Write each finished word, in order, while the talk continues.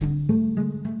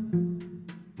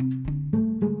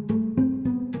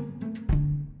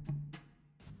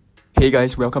Hey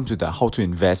guys, welcome to the How to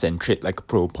Invest and Trade Like a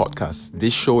Pro podcast.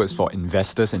 This show is for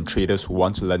investors and traders who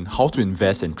want to learn how to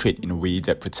invest and trade in a way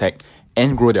that protect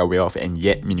and grow their wealth and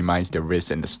yet minimize their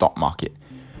risk in the stock market.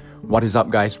 What is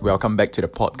up, guys? Welcome back to the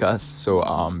podcast. So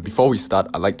before we start,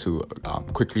 I'd like to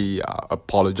quickly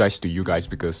apologize to you guys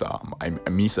because I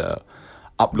missed a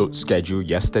upload schedule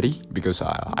yesterday because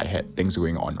I had things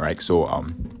going on, right? So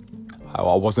I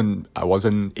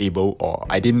wasn't able, or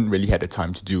I didn't really have the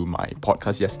time to do my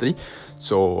podcast yesterday.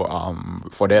 So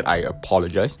for that, I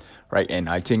apologize, right? And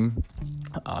I think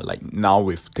like now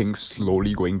with things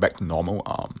slowly going back to normal,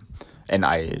 and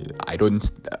I don't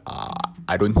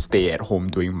stay at home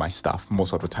doing my stuff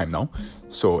most of the time now.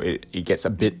 So it gets a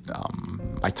bit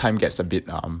my time gets a bit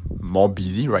more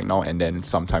busy right now, and then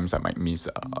sometimes I might miss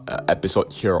an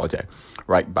episode here or there,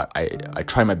 right? But I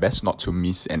try my best not to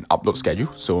miss an upload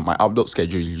schedule. So my upload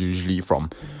schedule is usually from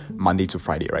Monday to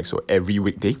Friday, right? So every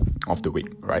weekday of the week,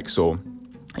 right? So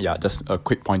yeah, just a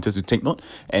quick pointer to take note.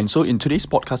 And so in today's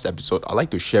podcast episode, I'd like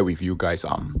to share with you guys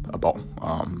about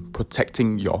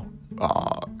protecting your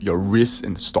risk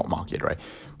in the stock market, right?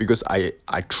 Because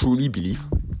I truly believe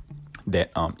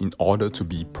that in order to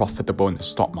be profitable in the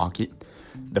stock market,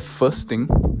 the first thing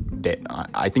that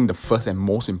I think the first and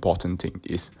most important thing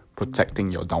is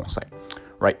protecting your downside,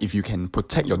 right? If you can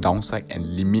protect your downside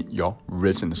and limit your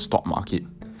risk in the stock market,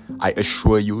 I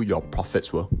assure you your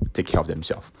profits will take care of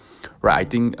themselves, right? I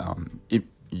think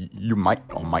you might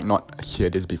or might not hear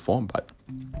this before, but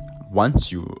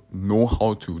once you know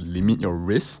how to limit your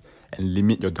risk and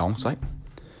limit your downside,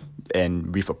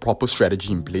 and with a proper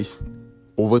strategy in place,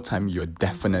 over time you'll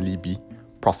definitely be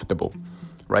profitable,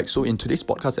 right? So in today's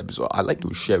podcast episode, I'd like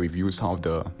to share with you some of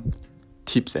the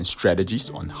tips and strategies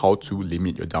on how to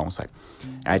limit your downside.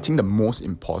 And I think the most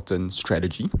important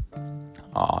strategy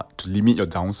to limit your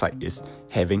downside is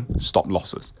having stop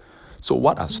losses. So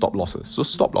what are stop losses? So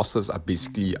stop losses are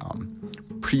basically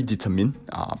predetermined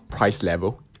price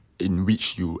level in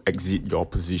which you exit your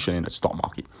position in the stock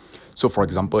market. So for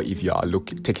example, if you are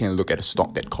taking a look at a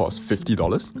stock that costs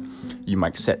 $50, you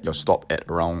might set your stop at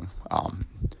around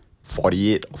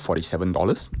 $48 or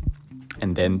 $47,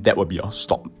 and then that will be your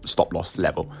stop loss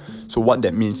level. So what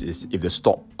that means is if the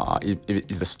stock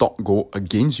if the stock go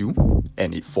against you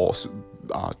and it falls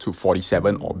to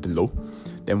 47 or below,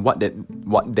 then what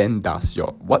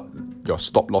your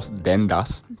stop loss then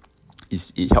does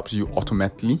is it helps you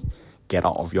automatically get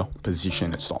out of your position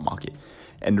in the stock market.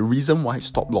 And the reason why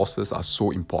stop losses are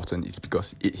so important is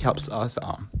because it helps us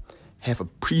have a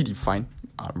predefined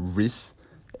risk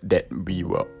that we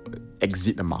will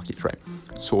exit the market, right?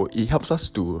 So it helps us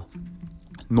to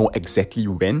know exactly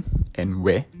when and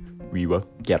where we will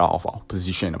get out of our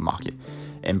position in the market.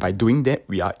 And by doing that,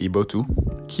 we are able to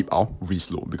keep our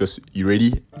risk low because you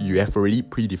have already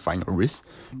predefined your risk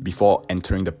before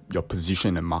entering your position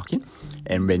in the market.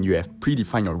 And when you have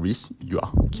predefined your risk, you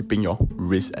are keeping your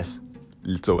risk as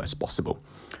little as possible,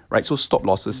 right? So stop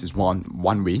losses is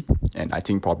one way, and I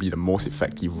think probably the most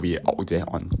effective way out there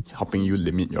on helping you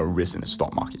limit your risk in the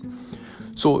stock market.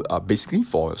 So basically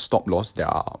for stop loss, there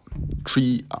are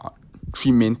three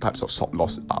main types of stop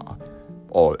loss,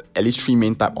 or at least three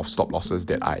main type of stop losses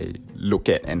that I look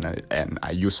at and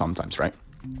I use sometimes, right?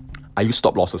 I use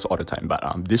stop losses all the time, but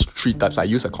these three types, I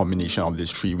use a combination of these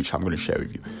three, which I'm going to share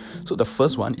with you. So the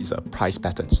first one is a price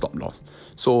pattern stop loss.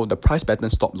 So the price pattern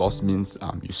stop loss means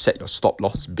you set your stop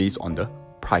loss based on the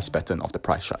price pattern of the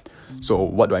price chart. So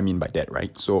what do I mean by that,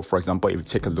 right? So for example, if you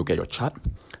take a look at your chart,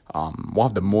 one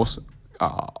of the most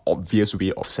obvious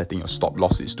way of setting your stop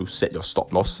loss is to set your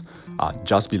stop loss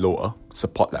just below a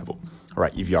support level,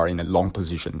 right? If you are in a long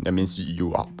position, that means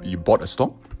you bought a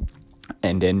stock,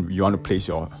 and then you want to place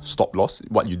your stop loss.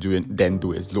 What you then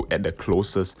do is look at the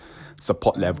closest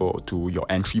support level to your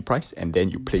entry price, and then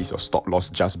you place your stop loss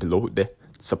just below the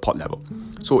support level.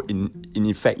 So in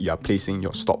effect, you are placing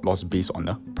your stop loss based on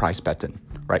a price pattern,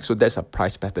 right? So that's a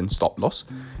price pattern stop loss.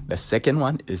 The second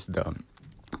one is the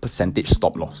percentage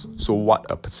stop loss. So what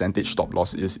a percentage stop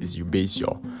loss is you base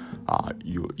your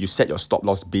you set your stop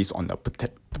loss based on a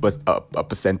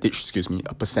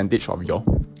percentage of your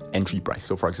entry price.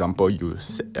 So for example,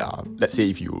 let's say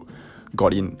if you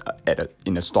got in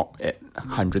in a stock at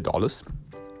 $100,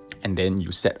 and then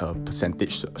you set a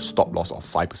percentage stop loss of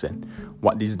 5%.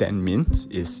 What this then means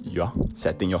is you're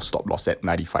setting your stop loss at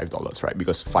 $95, right?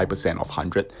 Because 5% of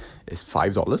 100 is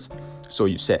 $5. So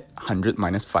you set 100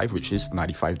 minus 5, which is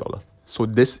 $95. So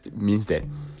this means that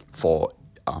for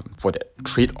that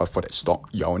trade or for that stock,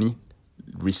 you're only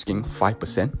risking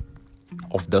 5%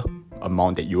 of the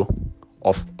amount that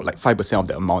 5% of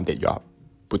the amount that you are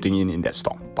putting in that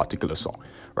particular stock,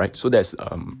 right? So there's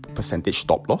percentage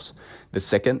stop loss. The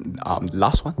second,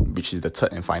 last one, which is the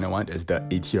third and final one, is the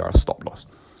ATR stop loss.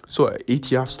 So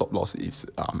ATR stop loss is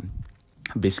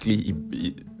basically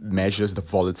it measures the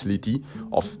volatility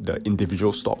of the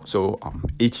individual stock. So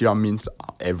ATR means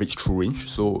average true range.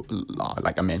 So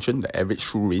like I mentioned, the average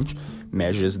true range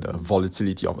measures the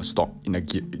volatility of a stock in a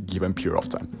given period of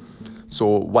time. So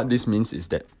what this means is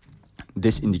that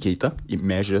this indicator, it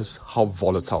measures how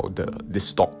volatile this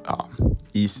stock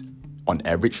is on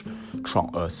average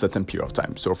throughout a certain period of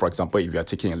time. So for example, if you are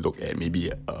taking a look at maybe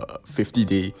a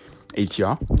 50-day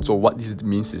ATR, so what this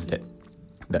means is that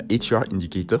the ATR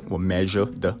indicator will measure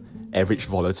the average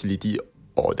volatility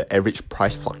or the average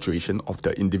price fluctuation of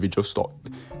the individual stock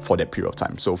for that period of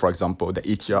time. So for example, the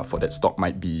ATR for that stock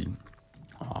might be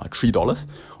 $3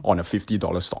 on a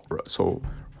 $50 stock.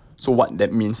 So what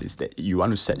that means is that you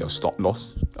want to set your stop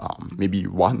loss maybe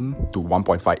 1 to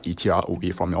 1.5 ATR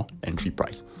away from your entry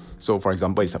price. So for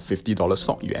example, it's a $50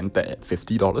 stock, you enter at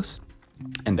 $50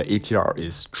 and the ATR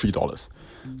is $3.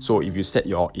 So if you set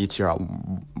your ATR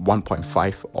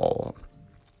 1.5 or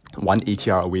 1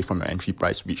 ATR away from your entry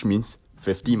price, which means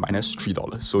 50 minus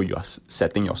 $3, so you are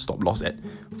setting your stop loss at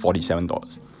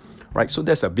 $47. Right, so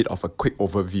that's a bit of a quick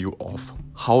overview of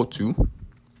how to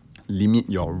limit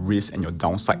your risk and your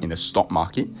downside in the stock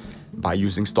market by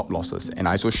using stop losses. And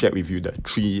I also shared with you the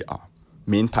three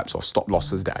main types of stop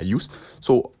losses that I use.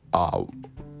 So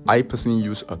I personally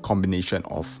use a combination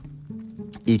of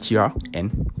ATR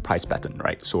and price pattern,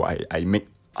 right? So I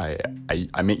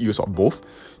make use of both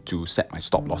to set my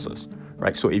stop losses,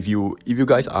 right? So if you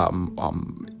guys are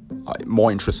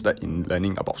more interested in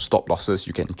learning about stop losses,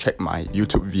 you can check my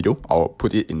YouTube video. I'll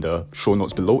put it in the show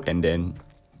notes below, and then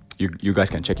you guys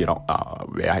can check it out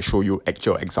where I show you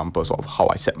actual examples of how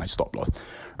I set my stop loss,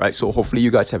 right? So hopefully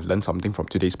you guys have learned something from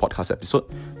today's podcast episode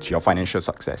to your financial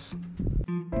success.